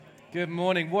Good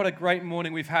morning. What a great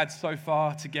morning we've had so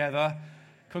far together.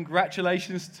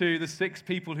 Congratulations to the 6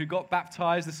 people who got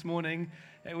baptized this morning.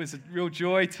 It was a real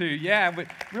joy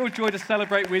real joy to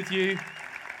celebrate with you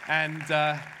and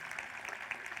to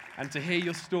hear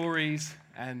your stories.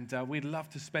 And we'd love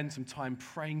to spend some time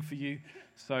praying for you.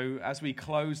 So as we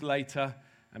close later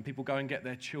and people go and get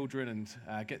their children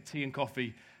and get tea and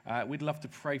coffee, we'd love to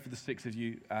pray for the 6 of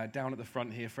you down at the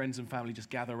front here. Friends and family just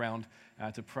gather around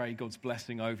to pray God's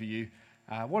blessing over you.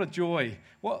 What a joy.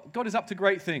 God is up to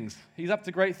great things. He's up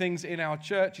to great things in our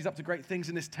church. He's up to great things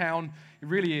in this town. He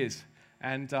really is.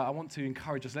 And I want to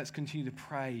encourage us. Let's continue to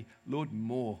pray, Lord,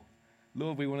 more.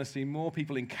 Lord, we want to see more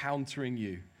people encountering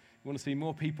you. We want to see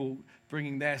more people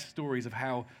bringing their stories of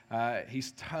how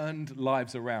he's turned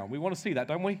lives around. We want to see that,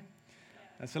 don't we?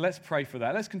 And so let's pray for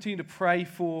that. Let's continue to pray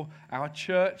for our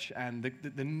church and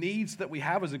the needs that we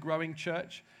have as a growing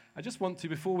church. I just want to,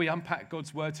 before we unpack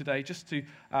God's word today, just to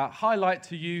highlight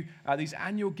to you these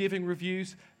annual giving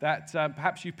reviews that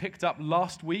perhaps you picked up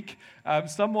last week.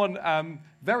 Someone a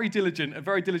very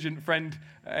diligent friend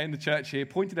in the church here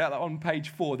pointed out that on page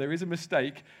 4 there is a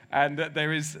mistake and that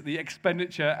there is the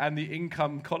expenditure and the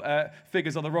income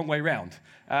figures are the wrong way round.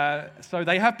 So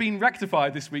they have been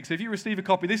rectified this week. So if you receive a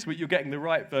copy this week, you're getting the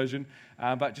right version,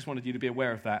 but just wanted you to be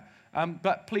aware of that.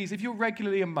 But please, if you're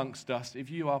regularly amongst us, if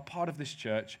you are part of this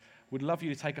church, we'd love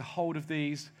you to take a hold of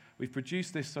these. We've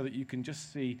produced this so that you can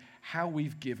just see how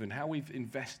we've given, how we've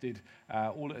invested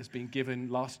all that has been given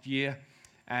last year.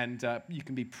 And you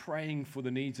can be praying for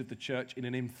the needs of the church in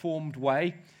an informed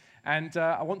way. And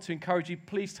I want to encourage you,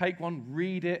 please take one,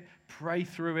 read it, pray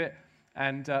through it.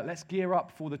 And let's gear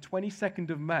up for the 22nd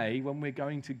of May when we're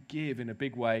going to give in a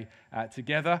big way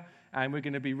together. And we're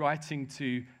going to be writing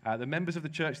to the members of the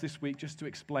church this week just to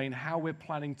explain how we're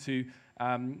planning to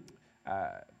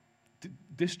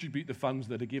distribute the funds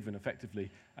that are given effectively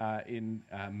in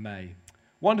May.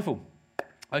 Wonderful.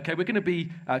 Okay, we're going to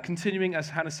be continuing, as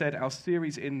Hannah said, our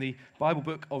series in the Bible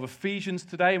book of Ephesians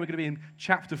today, and we're going to be in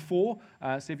chapter 4.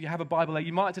 So if you have a Bible there,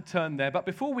 you might have to turn there. But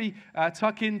before we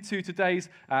tuck into today's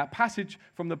passage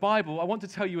from the Bible, I want to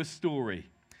tell you a story.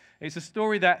 It's a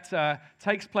story that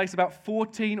takes place about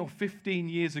 14 or 15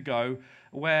 years ago,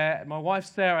 where my wife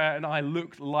Sarah and I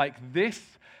looked like this,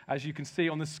 as you can see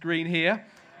on the screen here.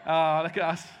 Look at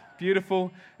us,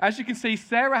 beautiful. As you can see,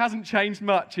 Sarah hasn't changed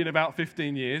much in about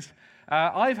 15 years.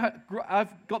 I've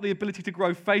got the ability to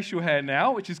grow facial hair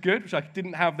now, which is good, which I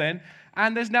didn't have then.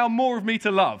 And there's now more of me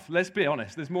to love. Let's be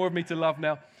honest, there's more of me to love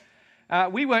now.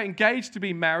 We were engaged to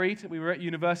be married. We were at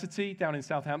university down in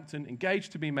Southampton,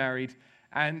 engaged to be married.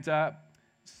 And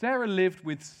Sarah lived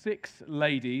with 6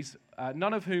 ladies,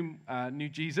 none of whom knew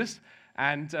Jesus.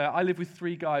 And I lived with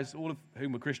 3 guys, all of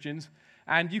whom were Christians.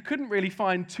 And you couldn't really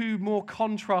find 2 more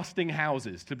contrasting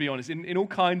houses, to be honest, in all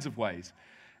kinds of ways.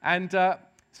 And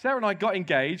Sarah and I got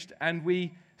engaged, and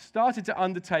we started to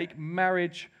undertake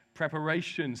marriage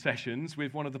preparation sessions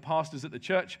with one of the pastors at the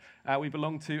church we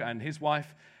belonged to and his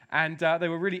wife. And they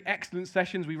were really excellent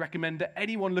sessions. We recommend that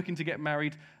anyone looking to get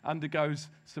married undergoes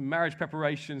some marriage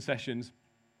preparation sessions.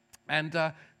 And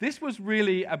this was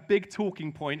really a big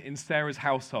talking point in Sarah's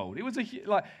household. It was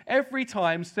like every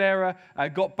time Sarah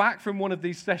got back from one of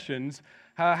these sessions,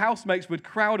 her housemates would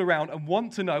crowd around and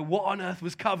want to know what on earth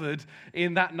was covered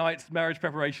in that night's marriage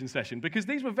preparation session, because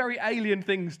these were very alien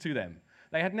things to them.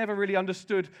 They had never really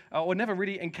understood or never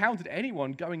really encountered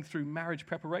anyone going through marriage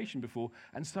preparation before,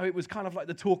 and so it was kind of like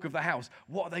the talk of the house.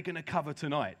 What are they going to cover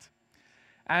tonight?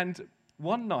 And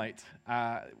one night,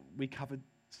 we covered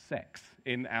sex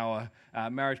in our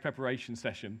marriage preparation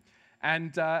session.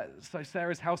 And so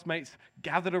Sarah's housemates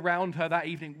gathered around her that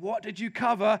evening. What did you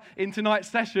cover in tonight's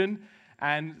session?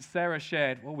 And Sarah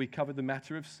shared, well, we covered the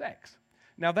matter of sex.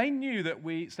 Now, they knew that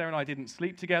Sarah and I didn't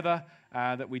sleep together,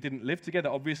 that we didn't live together,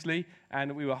 obviously, and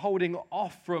that we were holding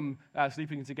off from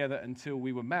sleeping together until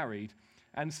we were married.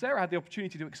 And Sarah had the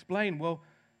opportunity to explain, well,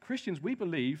 Christians, we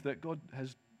believe that God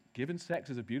has given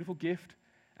sex as a beautiful gift,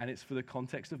 and it's for the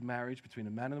context of marriage between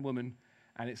a man and a woman,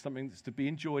 and it's something that's to be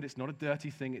enjoyed. It's not a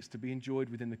dirty thing. It's to be enjoyed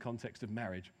within the context of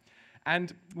marriage.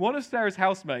 And one of Sarah's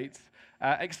housemates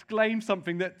exclaimed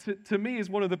something that to me is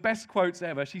one of the best quotes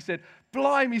ever. She said,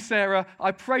 "Blimey, Sarah,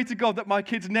 I pray to God that my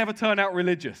kids never turn out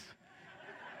religious."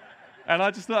 And I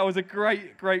just thought that was a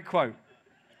great, great quote.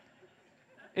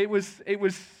 It was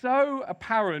so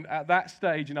apparent at that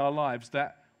stage in our lives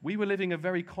that we were living a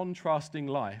very contrasting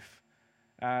life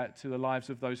to the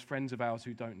lives of those friends of ours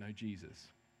who don't know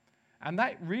Jesus. And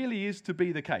that really is to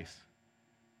be the case.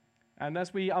 And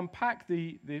as we unpack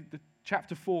the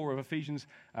chapter 4 of Ephesians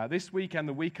this week and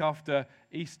the week after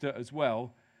Easter as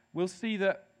well, we'll see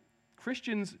that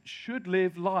Christians should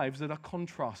live lives that are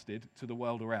contrasted to the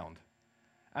world around.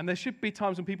 And there should be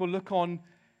times when people look on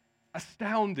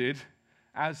astounded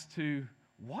as to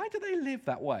why do they live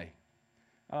that way?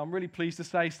 And I'm really pleased to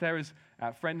say Sarah's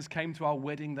friends came to our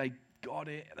wedding. They got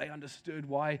it. They understood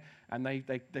why. And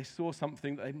they saw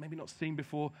something that they'd maybe not seen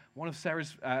before. One of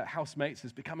Sarah's housemates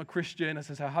has become a Christian, as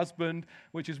has her husband,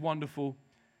 which is wonderful.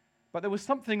 But there was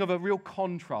something of a real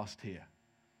contrast here.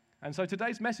 And so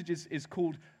today's message is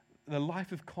called The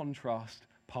Life of Contrast,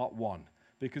 Part 1,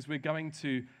 because we're going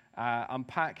to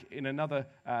unpack in another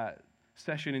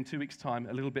session in 2 weeks' time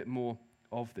a little bit more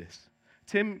of this.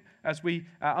 Tim, as we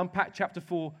unpacked chapter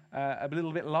 4 a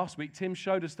little bit last week, Tim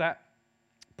showed us that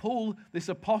Paul, this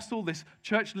apostle, this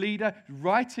church leader,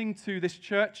 writing to this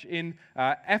church in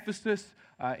Ephesus,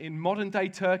 in modern-day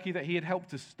Turkey that he had helped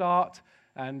to start,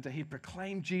 and he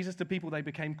proclaimed Jesus to people. They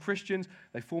became Christians.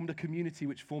 They formed a community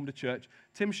which formed a church.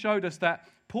 Tim showed us that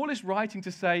Paul is writing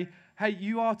to say, hey,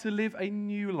 you are to live a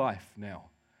new life now.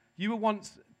 You were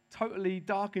once totally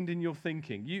darkened in your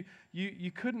thinking.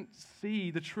 You couldn't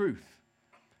see the truth.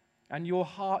 And your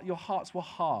hearts were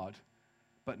hard.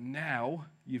 But now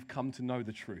you've come to know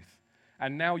the truth.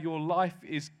 And now your life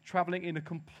is traveling in a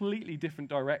completely different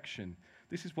direction.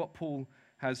 This is what Paul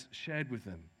has shared with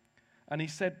them. And he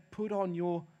said, put on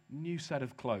your new set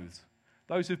of clothes.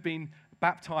 Those who've been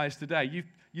baptized today,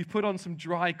 you've put on some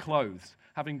dry clothes,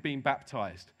 having been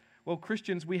baptized. Well,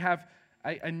 Christians, we have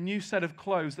a new set of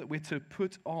clothes that we're to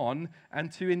put on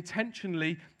and to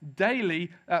intentionally,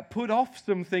 daily, put off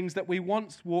some things that we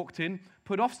once walked in,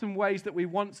 put off some ways that we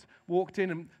once walked in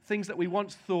and things that we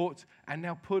once thought, and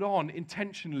now put on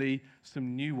intentionally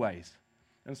some new ways.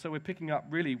 And so we're picking up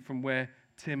really from where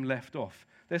Tim left off.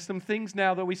 There's some things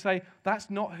now that we say, that's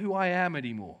not who I am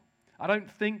anymore. I don't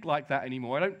think like that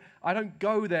anymore. I don't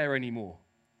go there anymore.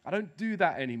 I don't do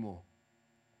that anymore.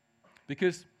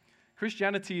 Because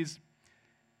Christianity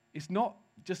is not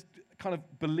just kind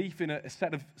of belief in a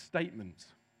set of statements.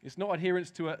 It's not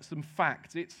adherence to some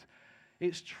facts.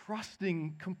 It's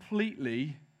trusting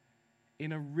completely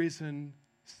in a risen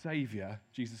Savior,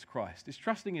 Jesus Christ. It's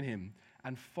trusting in Him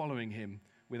and following Him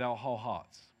with our whole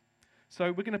hearts.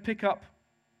 So we're going to pick up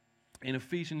in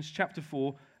Ephesians chapter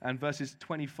 4 and verses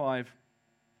 25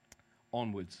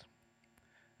 onwards.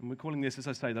 And we're calling this, as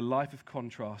I say, the life of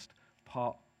contrast,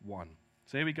 part 1.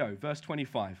 So here we go, verse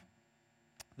 25.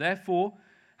 Therefore,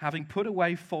 having put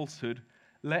away falsehood,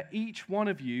 let each one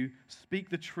of you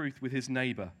speak the truth with his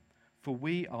neighbor, for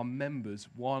we are members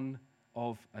one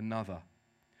of another.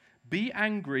 Be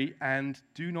angry and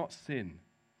do not sin.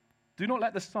 Do not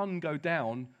let the sun go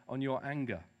down on your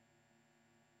anger,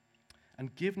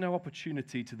 and give no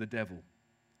opportunity to the devil.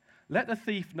 Let the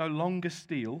thief no longer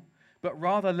steal, but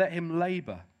rather let him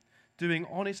labor, doing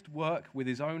honest work with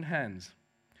his own hands,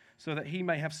 so that he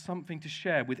may have something to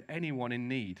share with anyone in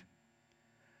need.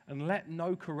 And let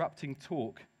no corrupting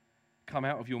talk come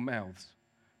out of your mouths,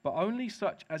 but only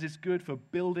such as is good for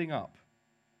building up,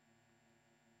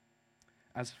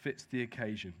 as fits the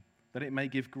occasion, that it may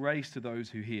give grace to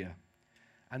those who hear.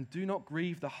 And do not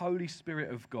grieve the Holy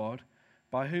Spirit of God,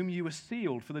 by whom you were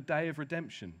sealed for the day of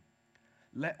redemption.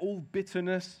 Let all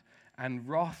bitterness and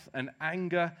wrath and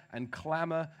anger and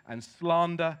clamor and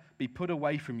slander be put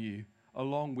away from you,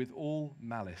 along with all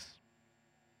malice.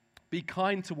 Be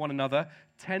kind to one another,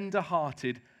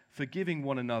 tender-hearted, forgiving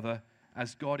one another,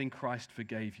 as God in Christ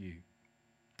forgave you.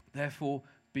 Therefore,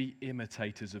 be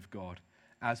imitators of God,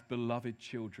 as beloved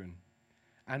children,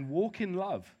 and walk in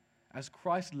love, as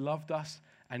Christ loved us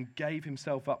and gave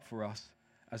himself up for us,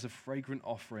 as a fragrant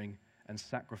offering and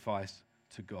sacrifice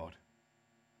to God.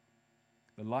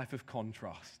 The life of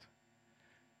contrast.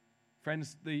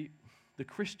 Friends, the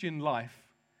Christian life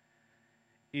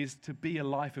is to be a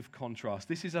life of contrast.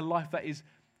 This is a life that is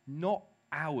not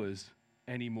ours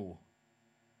anymore.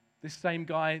 This same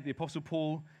guy, the Apostle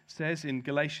Paul, says in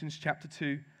Galatians chapter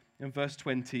 2 and verse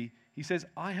 20, he says,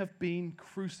 I have been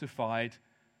crucified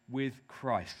with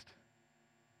Christ.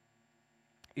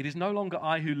 It is no longer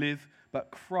I who live, but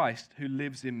Christ who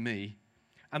lives in me.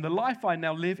 And the life I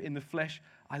now live in the flesh,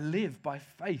 I live by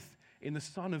faith in the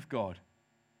Son of God,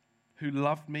 who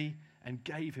loved me and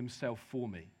gave himself for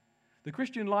me. The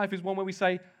Christian life is one where we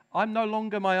say, I'm no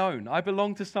longer my own. I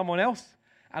belong to someone else,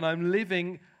 and I'm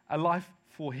living a life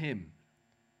for him.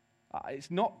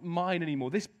 It's not mine anymore.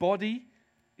 This body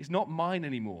is not mine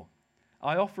anymore.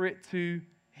 I offer it to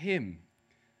him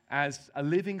as a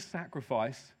living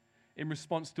sacrifice in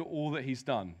response to all that he's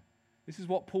done. This is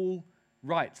what Paul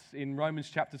writes in Romans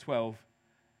chapter 12,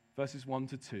 verses 1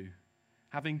 to 2.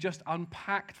 Having just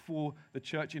unpacked for the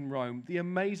church in Rome the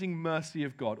amazing mercy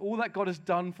of God, all that God has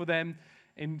done for them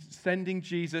in sending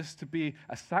Jesus to be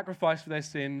a sacrifice for their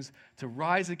sins, to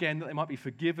rise again that they might be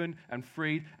forgiven and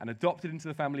freed and adopted into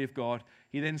the family of God,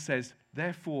 he then says,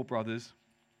 therefore, brothers,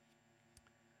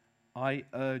 I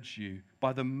urge you,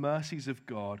 by the mercies of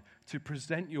God, to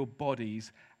present your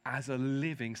bodies as a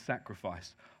living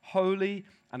sacrifice, holy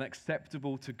and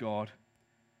acceptable to God,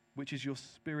 which is your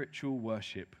spiritual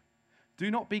worship.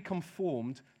 Do not be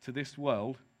conformed to this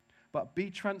world, but be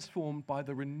transformed by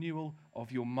the renewal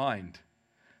of your mind,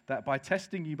 that by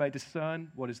testing you may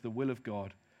discern what is the will of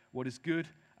God, what is good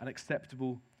and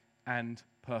acceptable and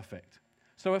perfect.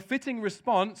 So a fitting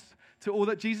response to all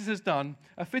that Jesus has done,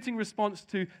 a fitting response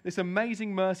to this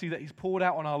amazing mercy that he's poured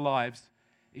out on our lives,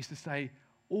 is to say,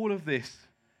 all of this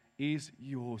is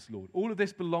yours, Lord. All of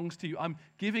this belongs to you. I'm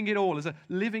giving it all as a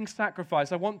living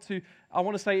sacrifice. I want to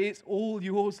say it's all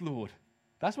yours, Lord.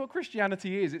 That's what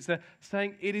Christianity is. It's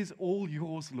saying it is all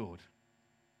yours, Lord.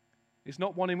 It's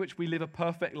not one in which we live a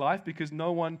perfect life, because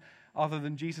no one other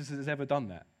than Jesus has ever done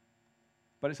that.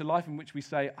 But it's a life in which we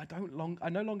say, I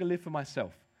no longer live for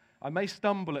myself. I may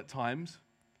stumble at times,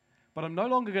 but I'm no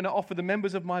longer going to offer the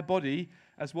members of my body,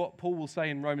 as what Paul will say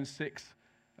in Romans 6,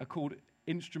 are called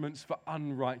instruments for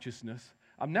unrighteousness.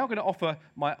 I'm now going to offer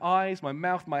my eyes, my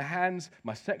mouth, my hands,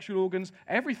 my sexual organs,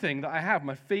 everything that I have,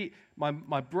 my feet,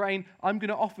 my brain. I'm going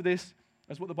to offer this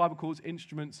as what the Bible calls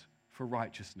instruments for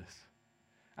righteousness.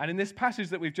 And in this passage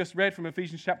that we've just read from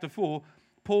Ephesians chapter 4,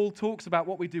 Paul talks about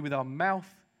what we do with our mouth,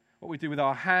 what we do with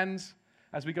our hands.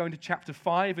 As we go into chapter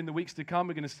 5 in the weeks to come,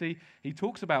 we're going to see he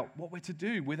talks about what we're to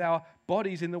do with our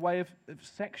bodies in the way of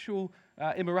sexual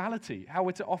immorality, how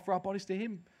we're to offer our bodies to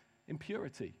him in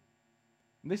purity.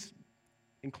 And this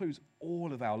includes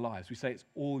all of our lives. We say it's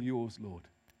all yours, Lord.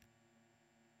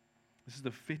 This is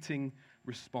the fitting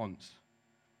response.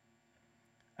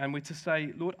 And we're to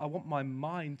say, Lord, I want my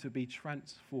mind to be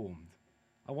transformed.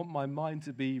 I want my mind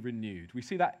to be renewed. We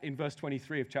see that in verse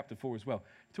 23 of chapter 4 as well.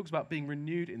 It talks about being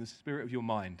renewed in the spirit of your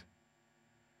mind.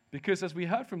 Because as we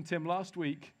heard from Tim last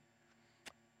week,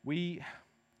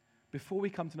 before we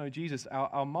come to know Jesus,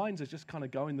 our minds are just kind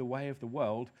of going the way of the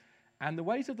world. And the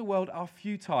ways of the world are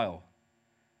futile.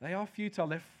 They are futile.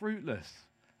 They're fruitless.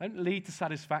 They don't lead to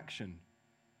satisfaction.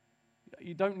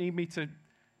 You don't need me to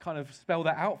kind of spell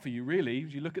that out for you, really.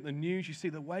 As you look at the news, you see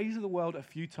the ways of the world are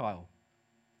futile.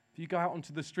 If you go out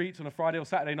onto the streets on a Friday or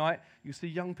Saturday night, you see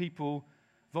young people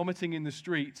vomiting in the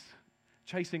streets,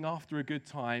 chasing after a good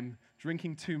time,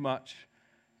 drinking too much,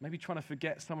 maybe trying to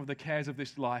forget some of the cares of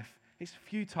this life. It's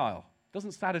futile. It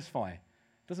doesn't satisfy. It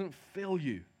doesn't fill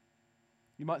you.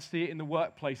 You might see it in the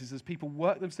workplaces as people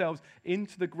work themselves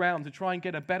into the ground to try and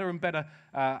get a better and better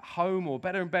home or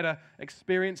better and better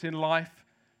experience in life,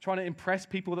 trying to impress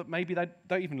people that maybe they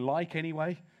don't even like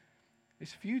anyway.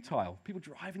 It's futile. People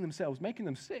driving themselves, making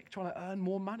them sick, trying to earn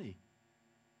more money.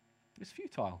 It's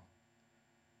futile.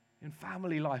 In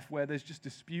family life, where there's just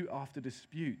dispute after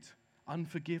dispute,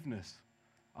 unforgiveness,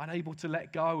 unable to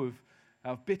let go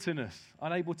of bitterness,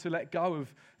 unable to let go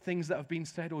of things that have been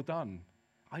said or done.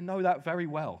 I know that very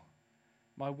well.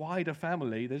 My wider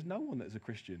family, there's no one that's a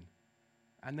Christian.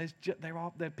 And there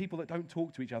are people that don't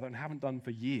talk to each other and haven't done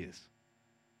for years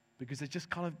because they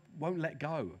just kind of won't let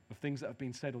go of things that have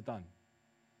been said or done.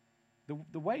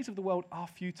 The ways of the world are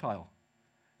futile.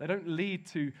 They don't lead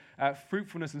to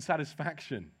fruitfulness and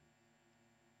satisfaction.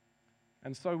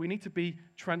 And so we need to be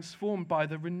transformed by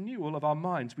the renewal of our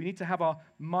minds. We need to have our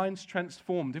minds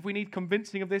transformed. If we need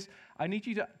convincing of this, I need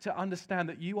you to understand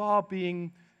that you are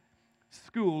being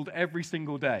schooled every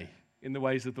single day in the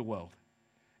ways of the world.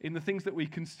 In the things that we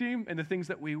consume, in the things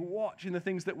that we watch, in the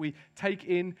things that we take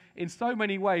in so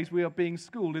many ways we are being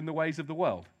schooled in the ways of the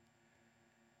world.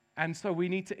 And so we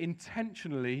need to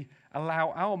intentionally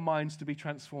allow our minds to be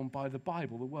transformed by the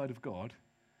Bible, the Word of God,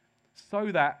 so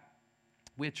that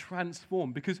we're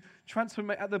transformed. Because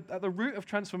at the root of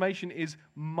transformation is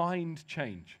mind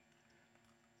change.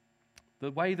 The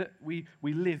way that we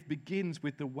live begins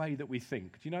with the way that we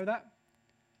think. Do you know that?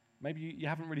 Maybe you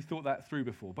haven't really thought that through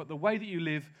before. But the way that you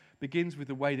live begins with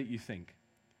the way that you think.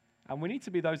 And we need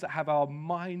to be those that have our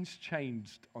minds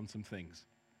changed on some things.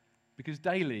 Because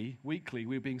daily, weekly,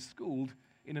 we're being schooled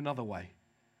in another way.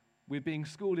 We're being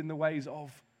schooled in the ways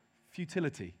of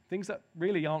futility, things that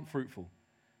really aren't fruitful,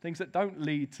 things that don't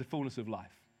lead to fullness of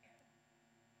life.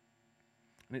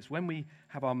 And it's when we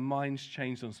have our minds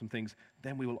changed on some things,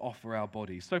 then we will offer our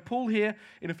bodies. So Paul here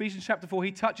in Ephesians chapter 4,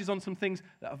 he touches on some things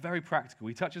that are very practical.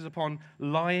 He touches upon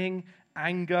lying,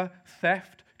 anger,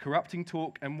 theft, corrupting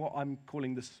talk, and what I'm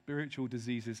calling the spiritual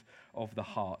diseases of the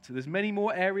heart. So there's many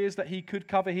more areas that he could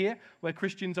cover here where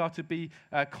Christians are to be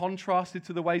contrasted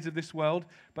to the ways of this world,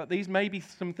 but these may be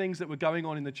some things that were going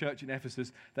on in the church in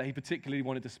Ephesus that he particularly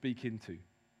wanted to speak into.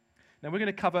 Now we're going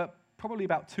to cover probably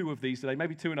about 2 of these today,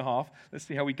 maybe 2.5. Let's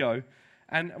see how we go.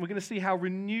 And we're going to see how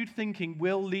renewed thinking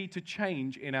will lead to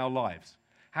change in our lives.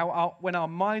 When our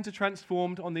minds are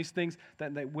transformed on these things,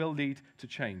 then they will lead to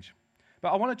change.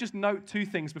 But I want to just note 2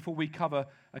 things before we cover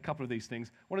a couple of these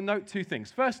things. I want to note 2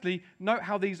 things. Firstly, note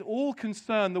how these all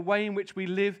concern the way in which we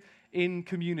live in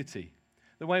community,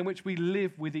 the way in which we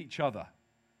live with each other.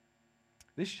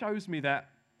 This shows me that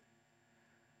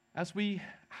as we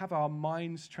have our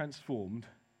minds transformed,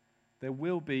 there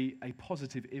will be a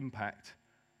positive impact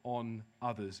on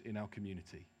others in our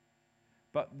community.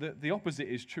 But the opposite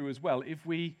is true as well. If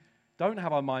we don't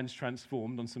have our minds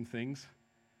transformed on some things,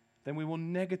 then we will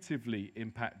negatively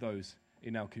impact those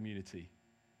in our community.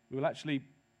 We will actually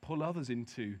pull others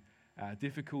into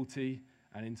difficulty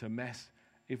and into mess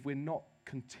if we're not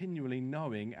continually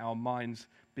knowing our minds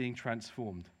being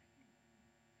transformed.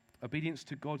 Obedience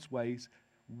to God's ways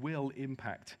will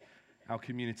impact our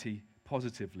community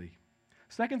positively.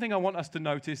 Second thing I want us to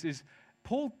notice is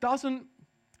Paul doesn't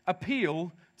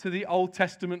appeal to the Old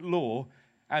Testament law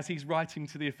as he's writing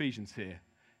to the Ephesians here.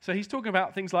 So he's talking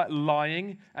about things like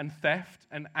lying and theft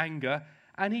and anger,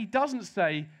 and he doesn't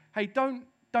say, hey, don't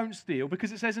steal,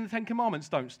 because it says in the Ten Commandments,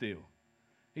 don't steal.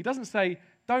 He doesn't say,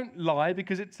 don't lie,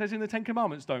 because it says in the Ten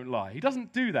Commandments, don't lie. He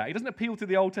doesn't do that. He doesn't appeal to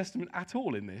the Old Testament at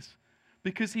all in this,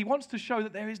 because he wants to show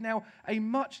that there is now a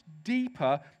much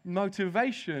deeper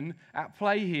motivation at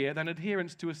play here than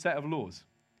adherence to a set of laws.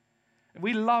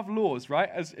 We love laws, right,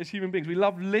 as human beings. We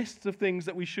love lists of things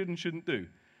that we should and shouldn't do,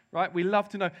 right? We love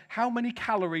to know, how many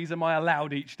calories am I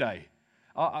allowed each day?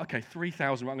 Okay,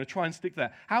 3,000, right, I'm going to try and stick to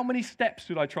that. How many steps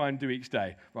should I try and do each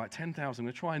day? Right, 10,000, I'm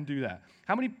going to try and do that.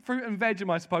 How many fruit and veg am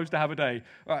I supposed to have a day?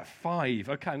 Right, 5,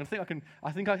 okay, and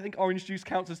I think orange juice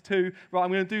counts as 2. Right, I'm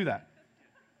going to do that.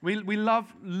 We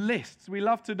love lists. We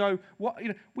love to know what,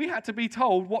 we had to be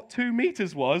told what 2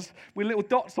 meters was with little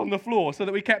dots on the floor so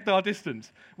that we kept our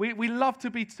distance. We love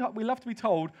to be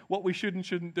told what we should and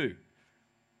shouldn't do.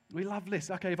 We love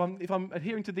lists. Okay, if I'm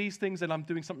adhering to these things, then I'm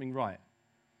doing something right.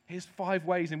 Here's 5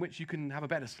 ways in which you can have a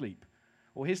better sleep.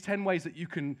 Or here's 10 ways that you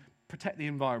can protect the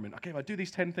environment. Okay, if I do these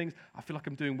 10 things, I feel like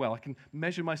I'm doing well. I can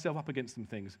measure myself up against some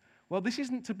things. Well, this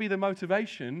isn't to be the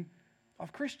motivation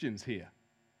of Christians here.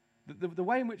 The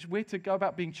way in which we're to go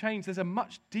about being changed, there's a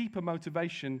much deeper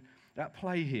motivation at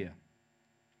play here.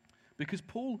 Because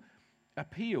Paul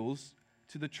appeals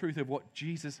to the truth of what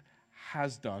Jesus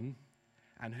has done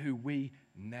and who we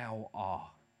now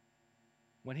are.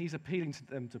 When he's appealing to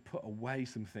them to put away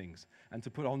some things and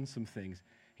to put on some things,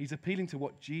 he's appealing to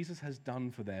what Jesus has done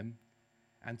for them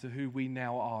and to who we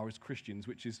now are as Christians,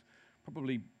 which is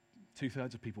probably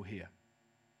 2/3 of people here.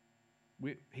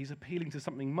 He's appealing to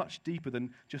something much deeper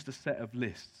than just a set of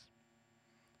lists.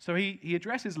 So he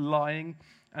addresses lying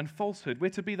and falsehood.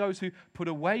 We're to be those who put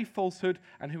away falsehood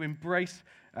and who embrace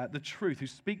the truth, who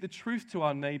speak the truth to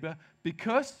our neighbor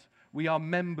because we are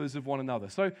members of one another.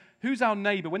 So who's our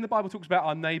neighbor? When the Bible talks about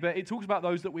our neighbor, it talks about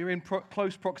those that we're in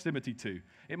close proximity to.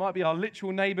 It might be our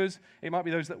literal neighbors. It might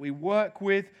be those that we work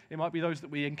with. It might be those that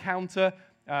we encounter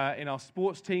in our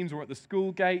sports teams or at the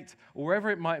school gate or wherever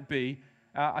it might be.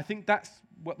 I think that's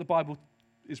what the Bible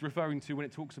is referring to when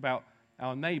it talks about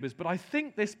our neighbors. But I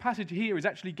think this passage here is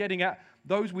actually getting at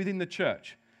those within the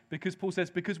church, because Paul says,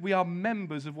 because we are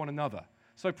members of one another.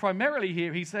 So primarily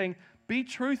here he's saying, be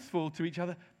truthful to each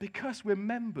other because we're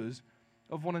members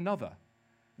of one another.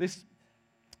 This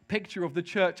picture of the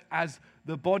church as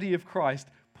the body of Christ,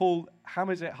 Paul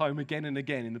hammers it home again and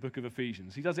again in the book of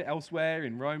Ephesians. He does it elsewhere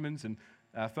in Romans and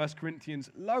 1 Corinthians,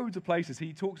 loads of places.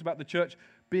 He talks about the church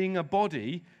being a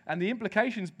body, and the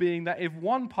implications being that if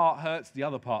one part hurts, the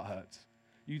other part hurts.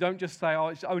 You don't just say, oh,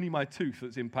 it's only my tooth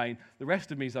that's in pain. The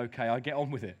rest of me is okay. I get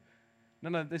on with it.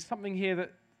 No, there's something here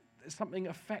that there's something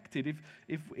affected.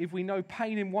 If we know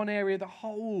pain in one area, the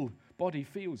whole body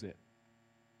feels it.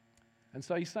 And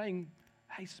so he's saying,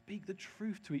 hey, speak the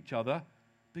truth to each other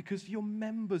because you're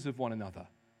members of one another.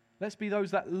 Let's be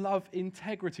those that love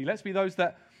integrity. Let's be those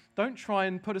that don't try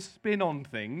and put a spin on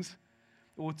things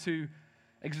or to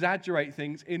exaggerate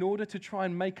things in order to try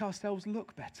and make ourselves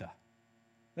look better.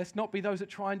 Let's not be those that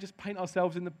try and just paint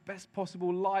ourselves in the best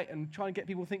possible light and try and get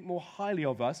people to think more highly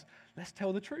of us. Let's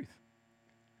tell the truth.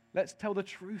 Let's tell the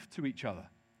truth to each other.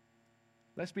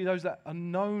 Let's be those that are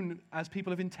known as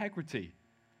people of integrity.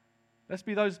 Let's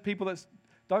be those people that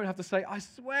don't have to say, I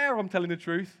swear I'm telling the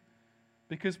truth,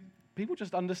 because people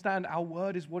just understand our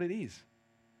word is what it is.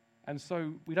 And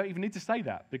so we don't even need to say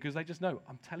that because they just know,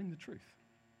 I'm telling the truth.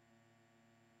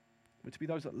 We're to be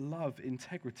those that love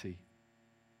integrity.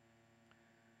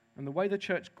 And the way the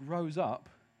church grows up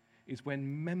is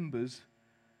when members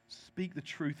speak the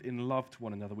truth in love to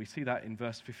one another. We see that in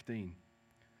verse 15.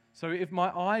 So if my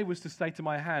eye was to say to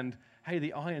my hand, hey,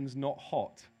 the iron's not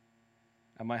hot,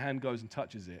 and my hand goes and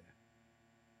touches it,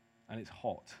 and it's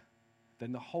hot,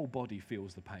 then the whole body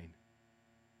feels the pain.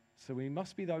 So we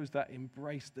must be those that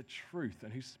embrace the truth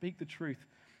and who speak the truth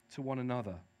to one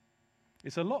another.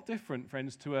 It's a lot different,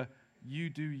 friends, to a you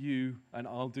do you and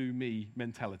I'll do me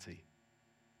mentality.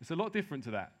 It's a lot different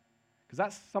to that, because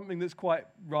that's something that's quite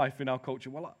rife in our culture.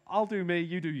 Well, I'll do me,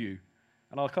 you do you,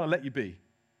 and I'll kind of let you be.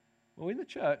 Well, in the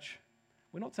church,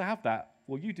 we're not to have that,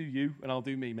 well, you do you and I'll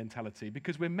do me mentality,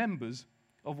 because we're members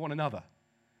of one another.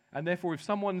 And therefore, if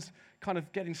someone's kind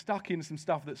of getting stuck in some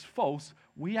stuff that's false,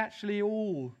 we actually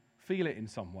all feel it in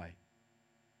some way.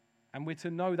 And we're to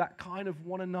know that kind of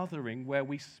one anothering where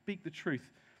we speak the truth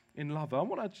in love. I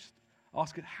want to just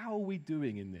ask it, how are we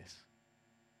doing in this?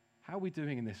 How are we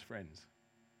doing in this, friends?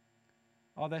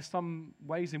 Are there some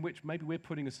ways in which maybe we're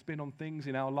putting a spin on things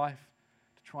in our life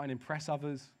to try and impress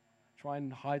others, try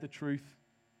and hide the truth?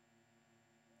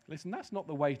 Listen, that's not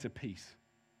the way to peace.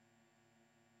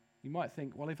 You might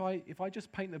think, well, if I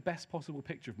just paint the best possible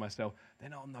picture of myself,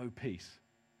 then I'll know peace.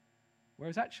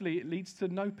 Whereas actually it leads to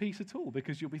no peace at all,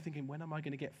 because you'll be thinking, when am I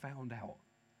going to get found out?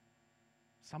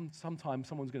 Sometime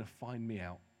someone's going to find me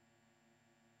out.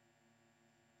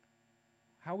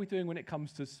 How are we doing when it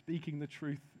comes to speaking the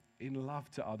truth in love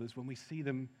to others when we see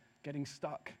them getting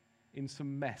stuck in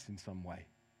some mess in some way?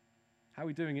 How are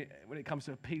we doing it when it comes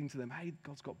to appealing to them, hey,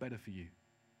 God's got better for you?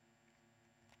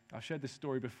 I've shared this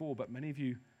story before, but many of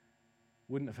you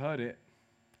wouldn't have heard it.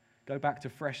 Go back to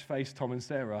fresh-faced Tom and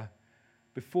Sarah.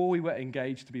 Before we were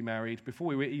engaged to be married, before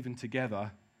we were even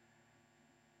together,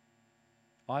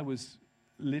 I was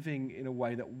living in a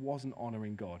way that wasn't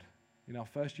honoring God. In our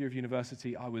first year of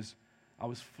university, I was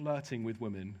flirting with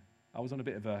women. I was on a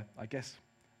bit of a, I guess,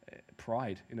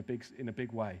 pride in a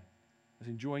big way. I was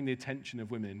enjoying the attention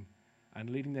of women and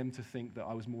leading them to think that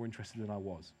I was more interested than I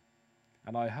was.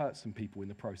 And I hurt some people in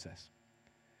the process.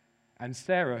 And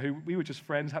Sarah, who we were just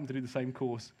friends, happened to do the same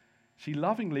course, she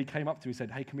lovingly came up to me and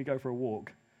said, hey, can we go for a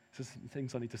walk? There's some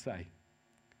things I need to say.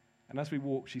 And as we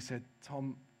walked, she said,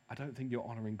 Tom, I don't think you're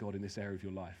honoring God in this area of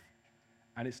your life.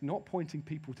 And it's not pointing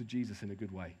people to Jesus in a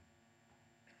good way.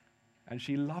 And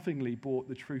she lovingly brought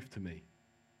the truth to me.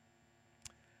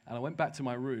 And I went back to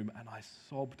my room and I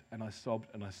sobbed and I sobbed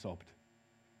and I sobbed.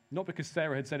 Not because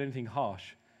Sarah had said anything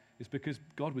harsh. It's because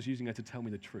God was using her to tell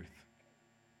me the truth.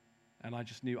 And I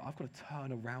just knew I've got to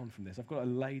turn around from this. I've got to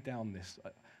lay down this.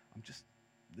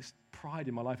 This pride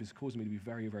in my life is causing me to be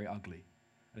very, very ugly.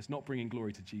 And it's not bringing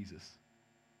glory to Jesus.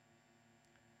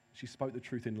 She spoke the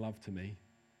truth in love to me,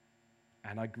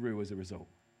 and I grew as a result.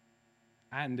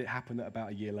 And it happened that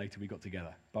about a year later we got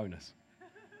together. Bonus.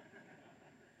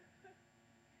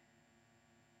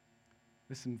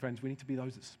 Listen, friends, we need to be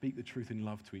those that speak the truth in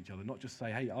love to each other, not just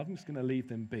say, hey, I'm just going to leave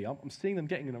them be. I'm seeing them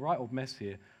getting in a right old mess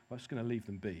here. I'm just going to leave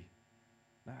them be.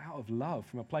 Now, out of love,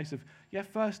 from a place of,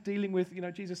 first dealing with,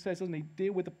 Jesus says, doesn't he,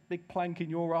 deal with the big plank in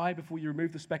your eye before you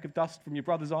remove the speck of dust from your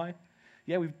brother's eye.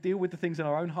 Yeah, we deal with the things in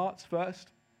our own hearts first.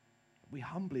 We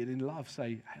humbly and in love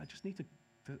say, hey, I just need to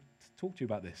talk to you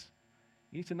about this.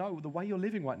 You need to know the way you're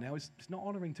living right now is not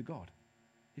honoring to God.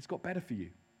 He's got better for you.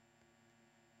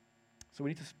 So we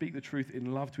need to speak the truth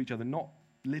in love to each other, not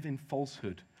live in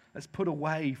falsehood. Let's put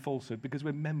away falsehood because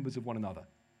we're members of one another.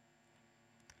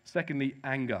 Secondly,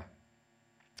 anger.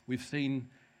 We've seen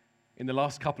in the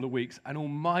last couple of weeks an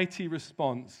almighty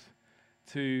response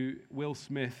to Will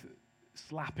Smith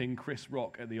slapping Chris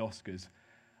Rock at the Oscars.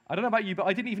 I don't know about you, but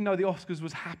I didn't even know the Oscars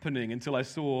was happening until I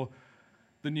saw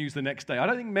the news the next day. I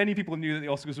don't think many people knew that the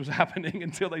Oscars was happening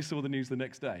until they saw the news the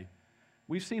next day.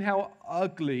 We've seen how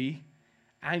ugly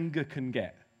anger can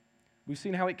get. We've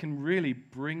seen how it can really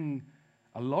bring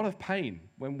a lot of pain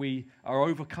when we are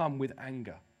overcome with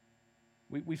anger.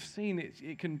 We've seen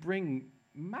it can bring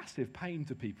massive pain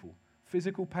to people.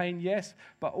 Physical pain, yes,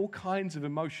 but all kinds of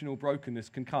emotional brokenness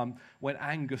can come when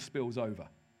anger spills over.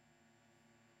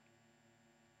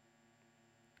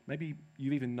 Maybe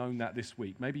you've even known that this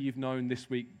week. Maybe you've known this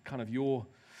week kind of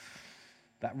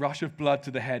that rush of blood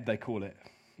to the head, they call it,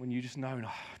 when you just know,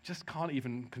 I just can't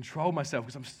even control myself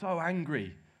because I'm so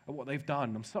angry at what they've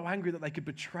done. I'm so angry that they could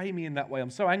betray me in that way.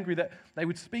 I'm so angry that they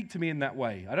would speak to me in that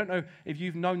way. I don't know if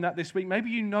you've known that this week.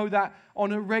 Maybe you know that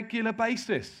on a regular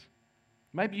basis.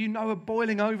 Maybe you know a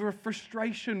boiling over of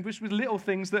frustration, which with little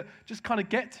things that just kind of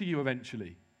get to you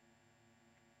eventually.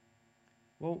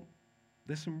 Well,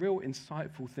 there's some real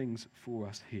insightful things for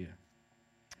us here.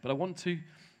 But I want to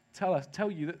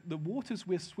tell you that the waters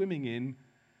we're swimming in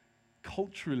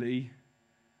culturally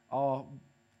are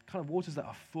kind of waters that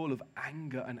are full of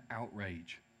anger and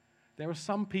outrage. There are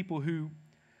some people who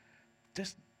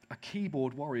just are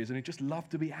keyboard warriors and who just love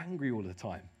to be angry all the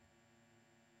time.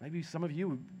 Maybe some of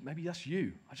you, maybe that's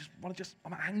you.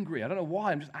 I'm angry. I don't know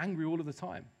why, I'm just angry all of the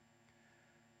time.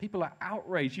 People are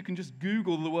outraged. You can just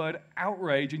Google the word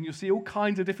outrage and you'll see all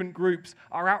kinds of different groups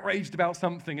are outraged about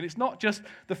something. And it's not just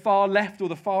the far left or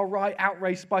the far right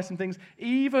outraged by some things.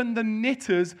 Even the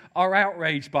knitters are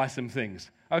outraged by some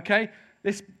things. Okay?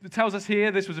 This tells us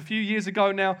here, this was a few years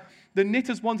ago now, the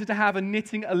knitters wanted to have a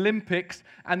knitting Olympics,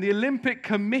 and the Olympic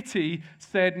Committee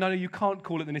said, no, you can't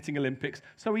call it the Knitting Olympics.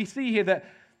 So we see here that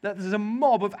there's a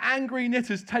mob of angry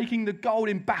knitters taking the gold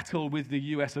in battle with the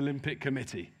US Olympic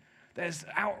Committee. There's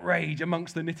outrage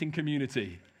amongst the knitting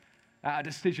community at a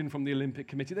decision from the Olympic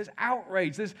Committee. There's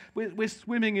outrage. We're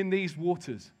swimming in these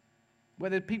waters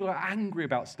where people are angry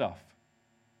about stuff.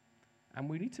 And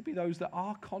we need to be those that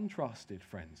are contrasted,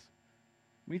 friends.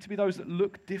 We need to be those that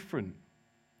look different.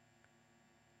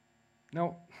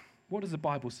 Now, what does the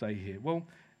Bible say here? Well,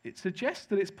 it suggests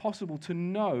that it's possible to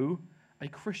know a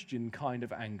Christian kind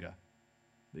of anger.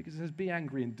 Because it says, be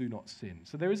angry and do not sin.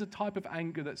 So there is a type of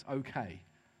anger that's okay.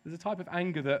 There's a type of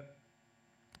anger that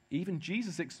even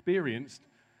Jesus experienced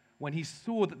when he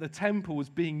saw that the temple was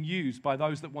being used by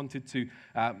those that wanted to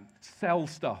sell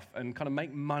stuff and kind of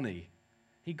make money.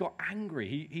 He got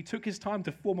angry. He took his time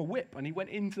to form a whip and he went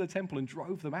into the temple and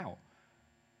drove them out.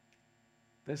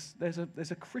 There's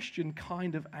a Christian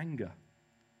kind of anger.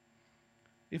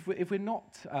 If we're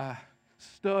not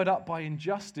stirred up by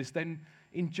injustice, then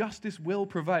injustice will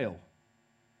prevail.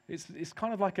 It's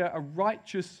kind of like a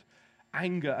righteous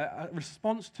anger, a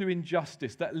response to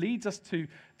injustice that leads us to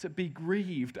be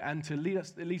grieved and it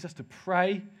leads us to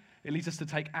pray, it leads us to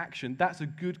take action. That's a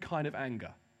good kind of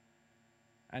anger.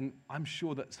 And I'm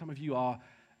sure that some of you are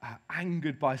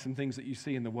angered by some things that you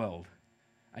see in the world,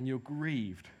 and you're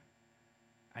grieved,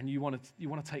 and you want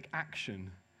to take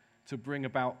action to bring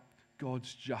about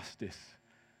God's justice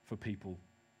for people,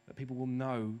 that people will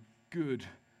know good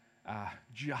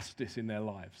justice in their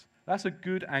lives. That's a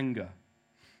good anger.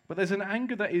 But there's an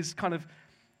anger that is kind of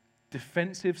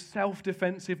defensive,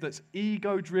 self-defensive, that's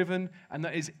ego-driven, and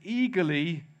that is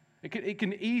it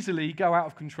can easily go out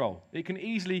of control. It can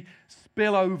easily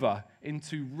spill over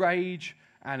into rage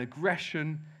and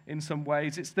aggression in some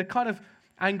ways. It's the kind of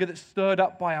anger that's stirred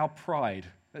up by our pride,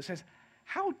 that says,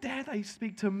 how dare they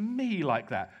speak to me like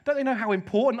that? Don't they know how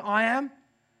important I am?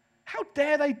 How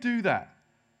dare they do that?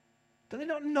 Do they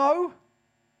not know?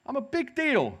 I'm a big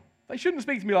deal. They shouldn't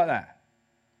speak to me like that.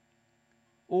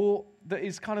 Or that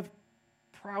is kind of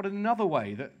proud in another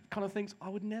way, that kind of thinks, I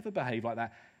would never behave like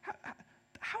that.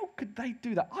 How could they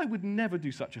do that? I would never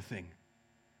do such a thing.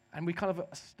 And we kind of are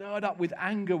stirred up with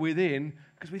anger within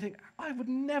because we think, I would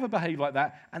never behave like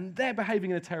that, and they're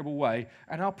behaving in a terrible way,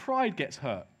 and our pride gets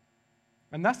hurt.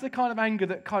 And that's the kind of anger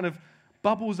that kind of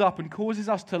bubbles up and causes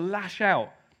us to lash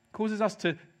out, causes us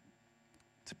to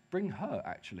bring hurt,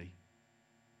 actually.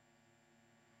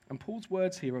 And Paul's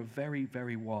words here are very,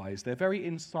 very wise. They're very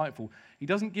insightful. He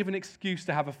doesn't give an excuse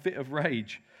to have a fit of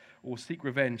rage or seek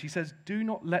revenge. He says, do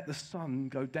not let the sun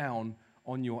go down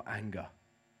on your anger.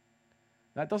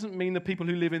 That doesn't mean the people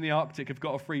who live in the Arctic have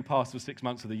got a free pass for 6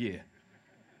 months of the year.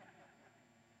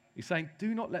 He's saying,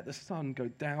 do not let the sun go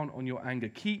down on your anger.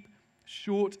 Keep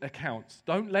short accounts.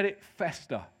 Don't let it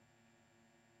fester.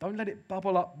 Don't let it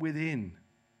bubble up within,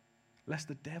 lest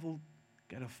the devil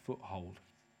get a foothold.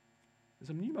 There's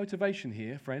a new motivation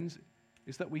here, friends,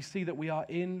 is that we see that we are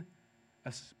in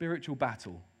a spiritual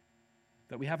battle,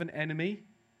 that we have an enemy,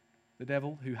 the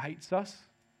devil, who hates us,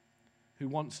 who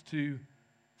wants to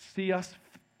see us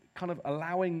kind of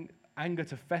allowing anger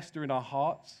to fester in our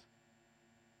hearts,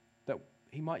 that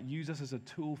he might use us as a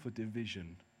tool for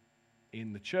division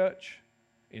in the church,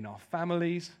 in our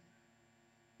families,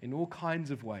 in all kinds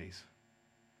of ways.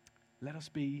 Let us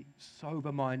be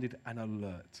sober-minded and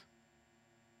alert.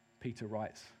 Peter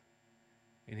writes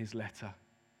in his letter,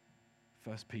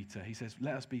 1 Peter, he says,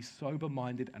 let us be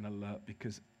sober-minded and alert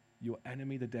because your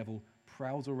enemy, the devil,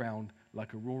 prowls around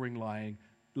like a roaring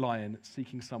lion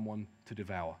seeking someone to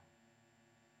devour.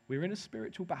 We're in a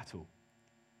spiritual battle.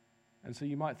 And so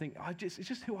you might think, it's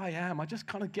just who I am. I just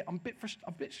kind of I'm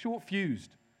a bit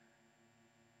short-fused.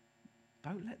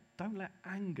 Don't let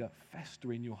anger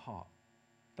fester in your heart.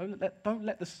 Don't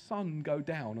let the sun go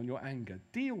down on your anger.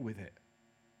 Deal with it.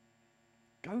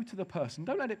 Go to the person.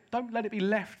 Don't let it be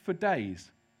left for days.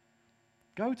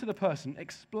 Go to the person.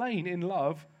 Explain in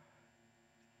love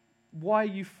why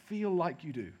you feel like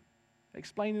you do.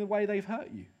 Explain the way they've hurt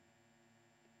you.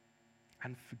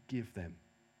 And forgive them.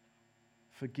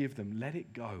 Forgive them. Let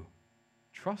it go.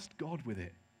 Trust God with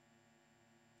it.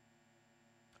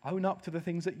 Own up to the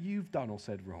things that you've done or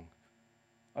said wrong.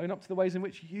 Own up to the ways in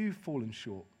which you've fallen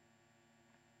short.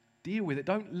 Deal with it.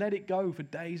 Don't let it go for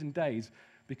days and days,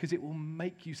 because it will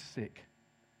make you sick.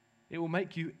 It will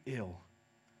make you ill.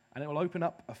 And it will open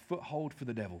up a foothold for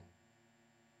the devil.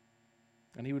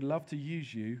 And he would love to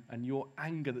use you and your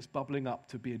anger that's bubbling up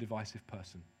to be a divisive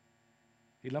person.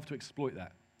 He'd love to exploit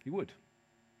that. He would.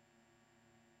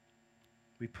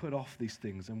 We put off these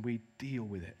things and we deal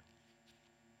with it.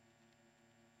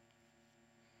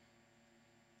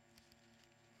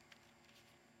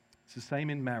 It's the same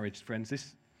in marriage, friends.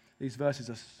 These verses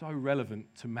are so relevant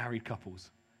to married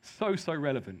couples. So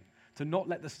relevant. To not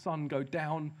let the sun go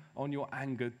down on your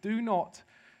anger. Do not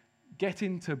get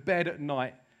into bed at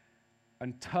night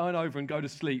and turn over and go to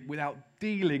sleep without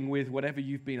dealing with whatever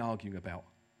you've been arguing about.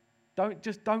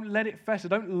 Don't let it fester.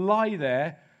 Don't lie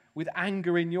there with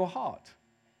anger in your heart.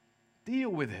 Deal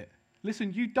with it.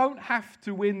 Listen, you don't have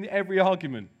to win every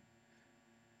argument.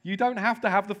 You don't have to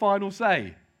have the final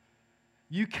say.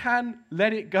 You can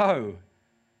let it go.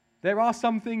 There are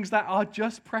some things that are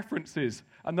just preferences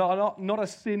and that are not a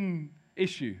sin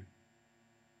issue.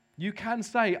 You can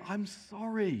say, I'm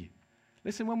sorry.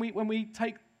 Listen, when we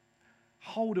take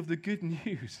hold of the good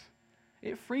news,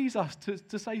 it frees us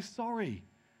to say sorry,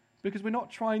 because we're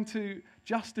not trying to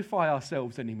justify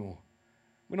ourselves anymore.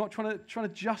 We're not trying to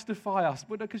justify us,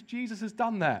 because Jesus has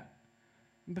done that.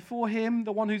 And before him,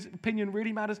 the one whose opinion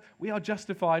really matters, we are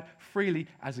justified freely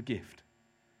as a gift.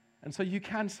 And so you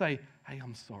can say, hey,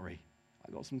 I'm sorry.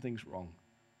 I got some things wrong.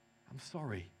 I'm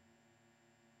sorry.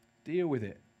 Deal with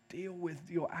it. Deal with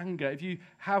your anger. If you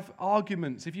have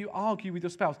arguments, if you argue with your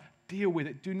spouse, deal with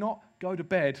it. Do not go to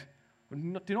bed,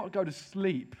 do not go to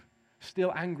sleep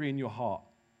still angry in your heart,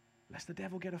 lest the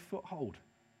devil get a foothold.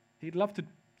 He'd love to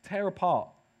tear apart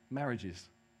marriages.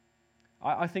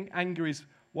 I think anger is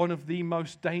one of the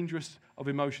most dangerous of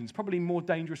emotions, probably more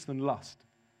dangerous than lust.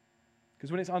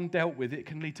 Because when it's undealt with, it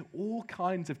can lead to all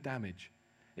kinds of damage.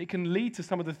 It can lead to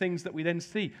some of the things that we then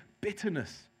see.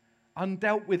 Bitterness.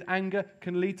 Undealt with anger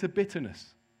can lead to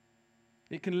bitterness.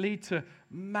 It can lead to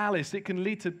malice. It can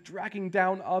lead to dragging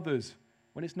down others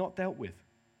when it's not dealt with.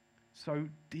 So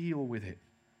deal with it.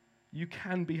 You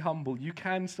can be humble. You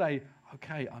can say,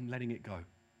 okay, I'm letting it go.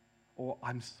 Or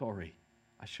I'm sorry.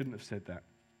 I shouldn't have said that.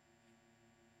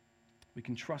 We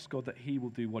can trust God that he will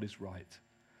do what is right.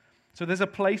 So there's a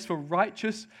place for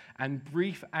righteous and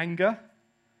brief anger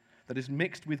that is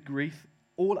mixed with grief.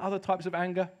 All other types of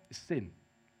anger is sin.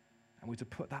 And we're to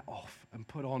put that off and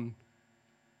put on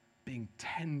being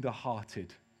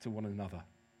tender-hearted to one another,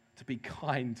 to be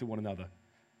kind to one another,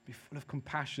 be full of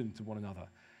compassion to one another.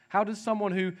 How does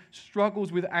someone who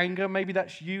struggles with anger, maybe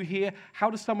that's you here, how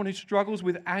does someone who struggles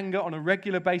with anger on a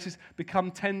regular basis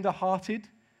become tender-hearted?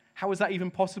 How is that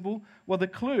even possible? Well, the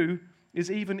clue is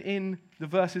even in the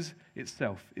verses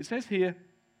itself. It says here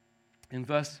in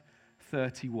verse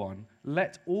 31,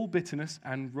 let all bitterness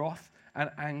and wrath and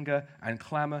anger and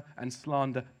clamor and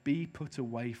slander be put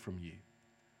away from you.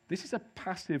 This is a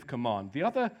passive command. The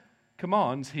other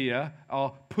commands here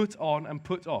are put on and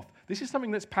put off. This is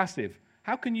something that's passive.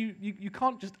 How can you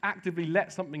can't just actively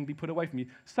let something be put away from you.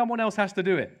 Someone else has to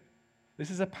do it. This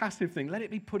is a passive thing. Let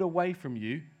it be put away from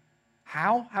you.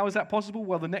 How? How is that possible?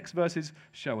 Well, the next verses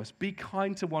show us. Be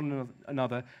kind to one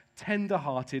another,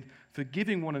 tender-hearted,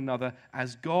 forgiving one another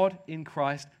as God in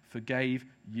Christ forgave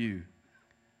you.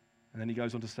 And then he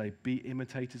goes on to say, be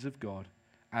imitators of God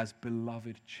as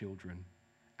beloved children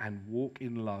and walk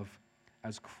in love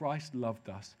as Christ loved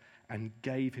us and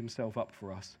gave himself up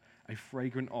for us, a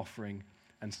fragrant offering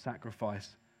and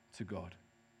sacrifice to God.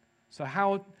 So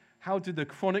how did the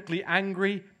chronically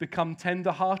angry become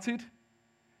tender-hearted?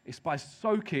 It's by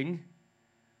soaking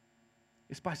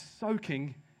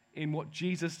in what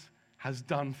Jesus has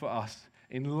done for us,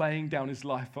 in laying down his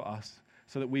life for us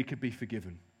so that we could be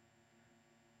forgiven.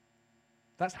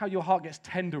 That's how your heart gets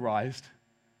tenderized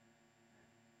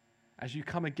as you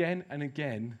come again and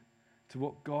again to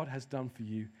what God has done for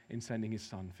you in sending his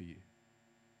son for you.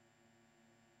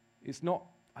 It's not,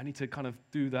 I need to kind of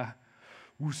do the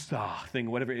woosah thing,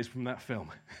 or whatever it is from that film.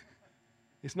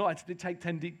 It's not, I need to take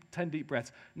 10 deep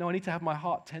breaths. No, I need to have my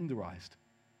heart tenderized.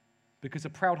 Because a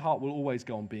proud heart will always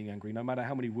go on being angry, no matter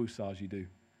how many woosahs you do.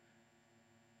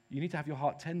 You need to have your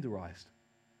heart tenderized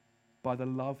by the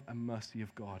love and mercy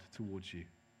of God towards you.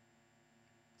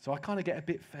 So I kind of get a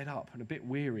bit fed up and a bit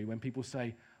weary when people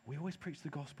say, we always preach the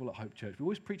gospel at Hope Church. We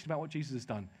always preach about what Jesus has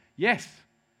done. Yes,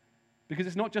 Because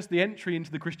it's not just the entry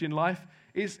into the Christian life,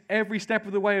 it's every step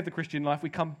of the way of the Christian life. We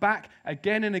come back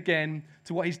again and again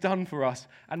to what he's done for us,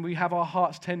 and we have our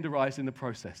hearts tenderized in the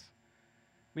process.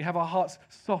 We have our hearts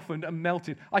softened and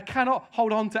melted. I cannot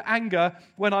hold on to anger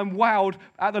when I'm wowed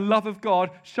at the love of God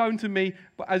shown to me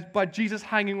by Jesus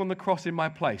hanging on the cross in my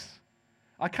place.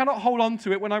 I cannot hold on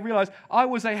to it when I realize I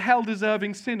was a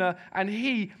hell-deserving sinner and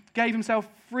he gave himself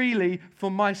freely for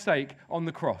my sake on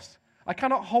the cross. I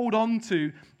cannot hold on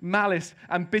to malice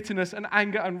and bitterness and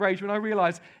anger and rage when I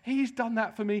realize he's done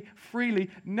that for me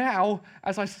freely. Now,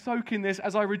 as I soak in this,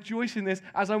 as I rejoice in this,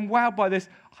 as I'm wowed by this,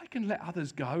 I can let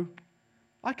others go.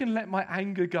 I can let my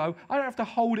anger go. I don't have to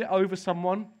hold it over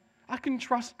someone. I can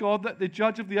trust God that the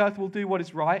judge of the earth will do what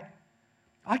is right.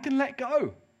 I can let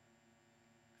go.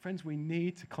 Friends, we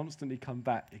need to constantly come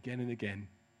back again and again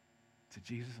to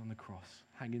Jesus on the cross,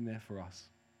 hanging there for us.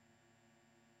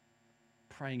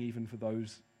 Praying even for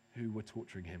those who were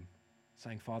torturing him,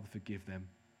 saying, Father, forgive them.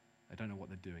 They don't know what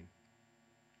they're doing.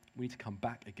 We need to come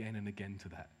back again and again to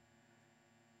that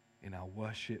in our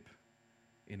worship,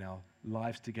 in our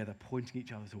lives together, pointing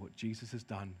each other to what Jesus has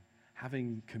done,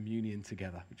 having communion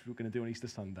together, which we're going to do on Easter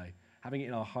Sunday, having it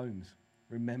in our homes,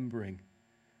 remembering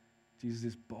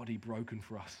Jesus' body broken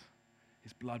for us,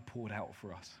 his blood poured out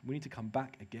for us. We need to come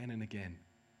back again and again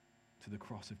to the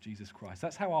cross of Jesus Christ.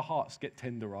 That's how our hearts get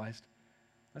tenderized.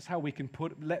 That's how we can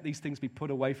let these things be put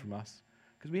away from us,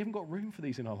 because we haven't got room for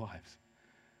these in our lives.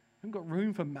 We haven't got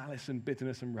room for malice and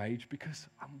bitterness and rage because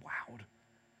I'm wowed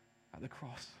at the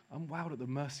cross. I'm wowed at the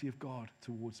mercy of God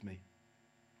towards me.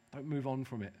 Don't move on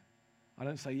from it. I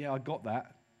don't say, yeah, I got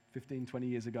that 15, 20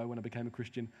 years ago when I became a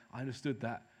Christian. I understood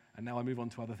that, and now I move on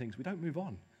to other things. We don't move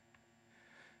on.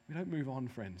 We don't move on,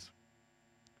 friends,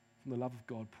 from the love of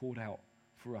God poured out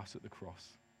for us at the cross.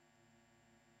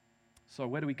 So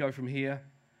where do we go from here?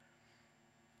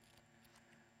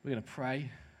 We're going to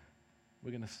pray. We're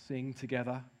going to sing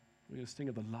together. We're going to sing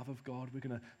of the love of God. We're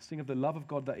going to sing of the love of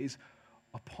God that is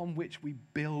upon which we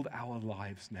build our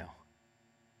lives now.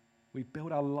 We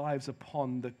build our lives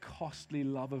upon the costly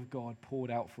love of God poured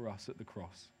out for us at the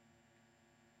cross.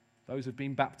 Those who have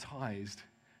been baptized,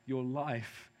 your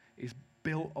life is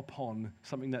built upon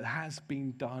something that has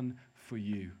been done for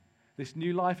you. This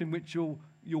new life in which you're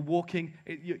walking,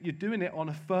 you're doing it on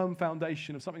a firm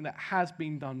foundation of something that has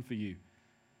been done for you.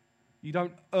 You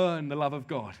don't earn the love of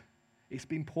God. It's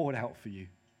been poured out for you.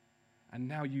 And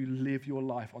now you live your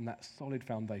life on that solid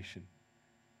foundation.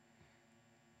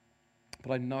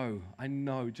 But I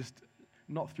know, just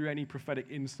not through any prophetic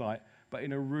insight, but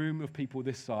in a room of people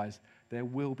this size, there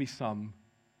will be some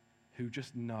who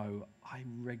just know I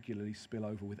regularly spill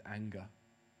over with anger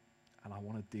and I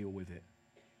want to deal with it.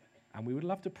 And we would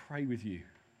love to pray with you.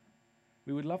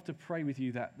 We would love to pray with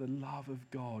you that the love of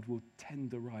God will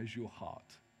tenderize your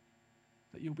heart,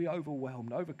 that you'll be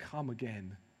overwhelmed, overcome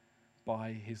again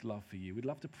by his love for you. We'd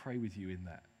love to pray with you in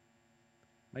that.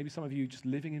 Maybe some of you just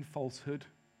living in falsehood,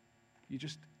 you're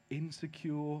just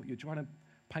insecure, you're trying to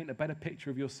paint a better picture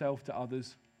of yourself to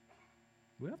others.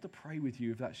 We'd love to pray with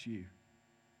you if that's you.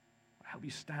 I'll help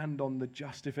you stand on the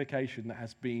justification that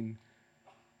has been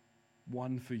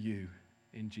won for you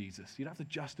in Jesus. You don't have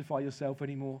to justify yourself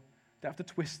anymore. You don't have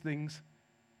to twist things.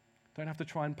 Don't have to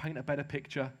try and paint a better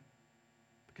picture,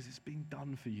 because it's been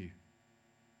done for you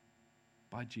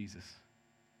by Jesus.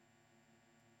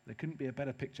 There couldn't be a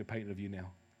better picture painted of you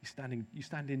now. You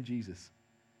stand in Jesus,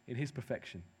 in his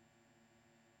perfection.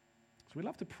 So we'd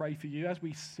love to pray for you. As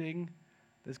we sing,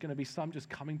 there's going to be some just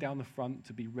coming down the front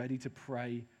to be ready to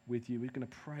pray with you. We're going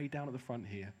to pray down at the front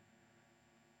here.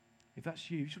 If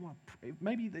that's you, just want to pray.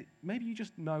 Maybe you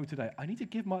just know today, I need to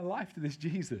give my life to this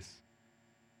Jesus.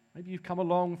 Maybe you've come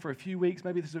along for a few weeks.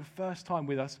 Maybe this is the first time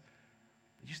with us.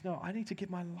 You just know, I need to give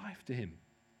my life to him.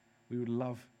 We would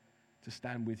love to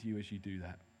stand with you as you do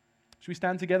that. Should we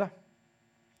stand together?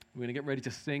 We're going to get ready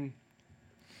to sing.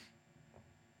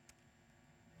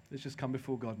 Let's just come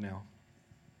before God now.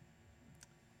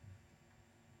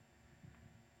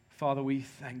 Father, we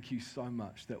thank you so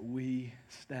much that we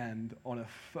stand on a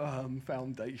firm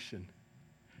foundation.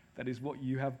 That is what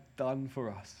you have done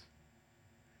for us.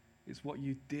 It's what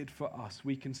you did for us.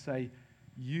 We can say,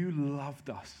 you loved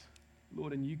us,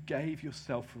 Lord, and you gave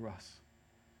yourself for us.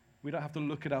 We don't have to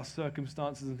look at our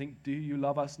circumstances and think, do you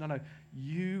love us? No,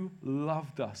 you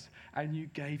loved us and you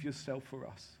gave yourself for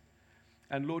us.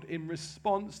 And Lord, in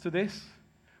response to this,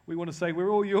 we want to say, we're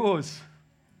all yours.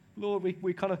 Lord,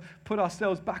 we kind of put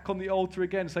ourselves back on the altar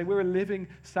again and say, we're a living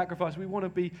sacrifice. We want to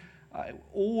be,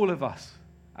 all of us,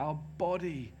 our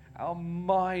body, our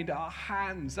mind, our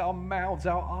hands, our mouths,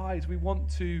 our eyes. We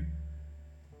want to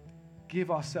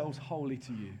give ourselves wholly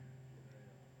to you.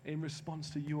 in response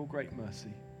to your great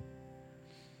mercy.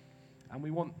 And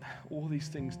we want all these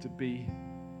things to be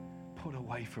put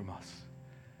away from us.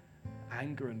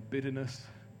 Anger and bitterness,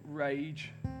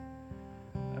 rage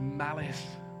and malice.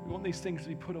 We want these things to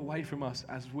be put away from us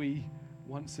as we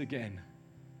once again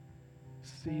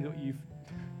see that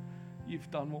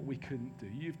you've done what we couldn't do.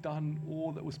 You've done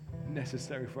all that was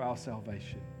necessary for our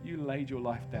salvation. You laid your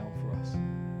life down for us.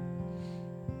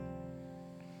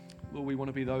 Lord, we want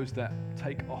to be those that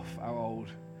take off our old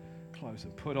clothes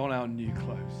and put on our new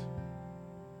clothes.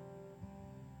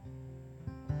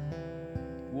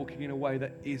 Walking in a way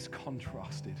that is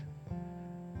contrasted,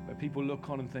 where people look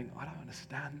on and think, I don't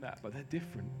understand that, but they're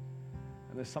different.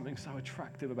 And there's something so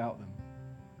attractive about them.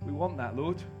 We want that,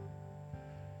 Lord.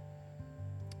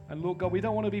 And Lord God, we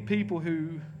don't want to be people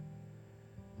who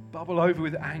bubble over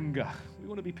with anger. We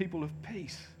want to be people of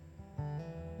peace.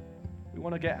 We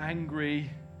want to get angry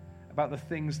about the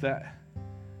things that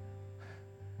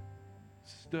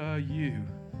stir you.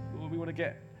 Lord, we want to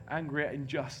get angry at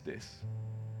injustice.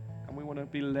 And we want to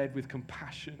be led with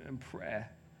compassion and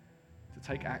prayer to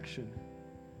take action.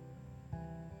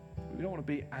 We don't want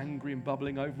to be angry and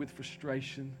bubbling over with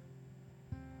frustration.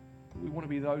 We want to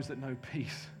be those that know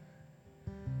peace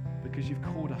because you've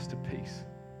called us to peace.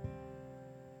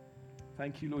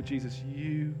 Thank you, Lord Jesus,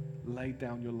 you laid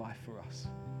down your life for us.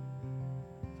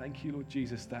 Thank you, Lord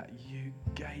Jesus, that you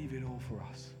gave it all for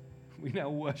us. We now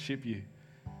worship you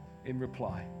in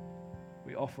reply.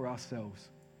 We offer ourselves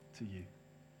to you.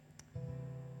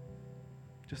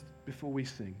 Just before we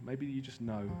sing, maybe you just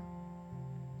know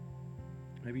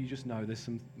there's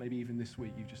some, maybe even this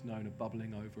week you've just known a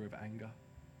bubbling over of anger.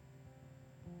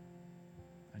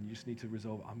 And you just need to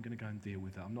resolve, I'm going to go and deal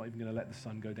with that. I'm not even going to let the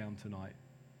sun go down tonight.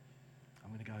 I'm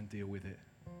going to go and deal with it.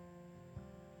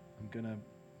 I'm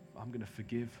going to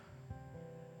forgive.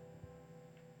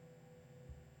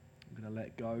 I'm going to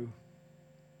let go.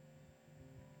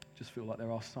 Just feel like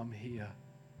there are some here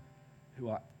who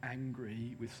are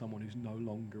angry with someone who's no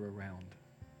longer around.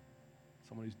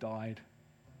 Someone who's died.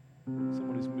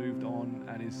 Someone who's moved on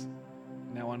and is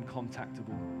now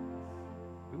uncontactable.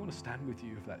 We want to stand with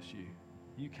you if that's you.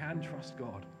 You can trust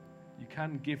God. You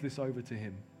can give this over to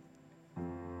Him.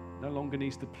 No longer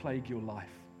needs to plague your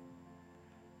life.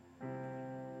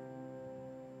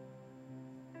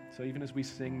 So even as we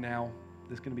sing now,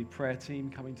 there's going to be prayer team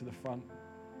coming to the front.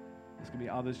 There's going to be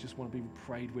others just want to be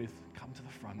prayed with. Come to the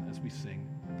front as we sing.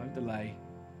 Don't delay.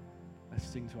 Let's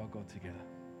sing to our God together.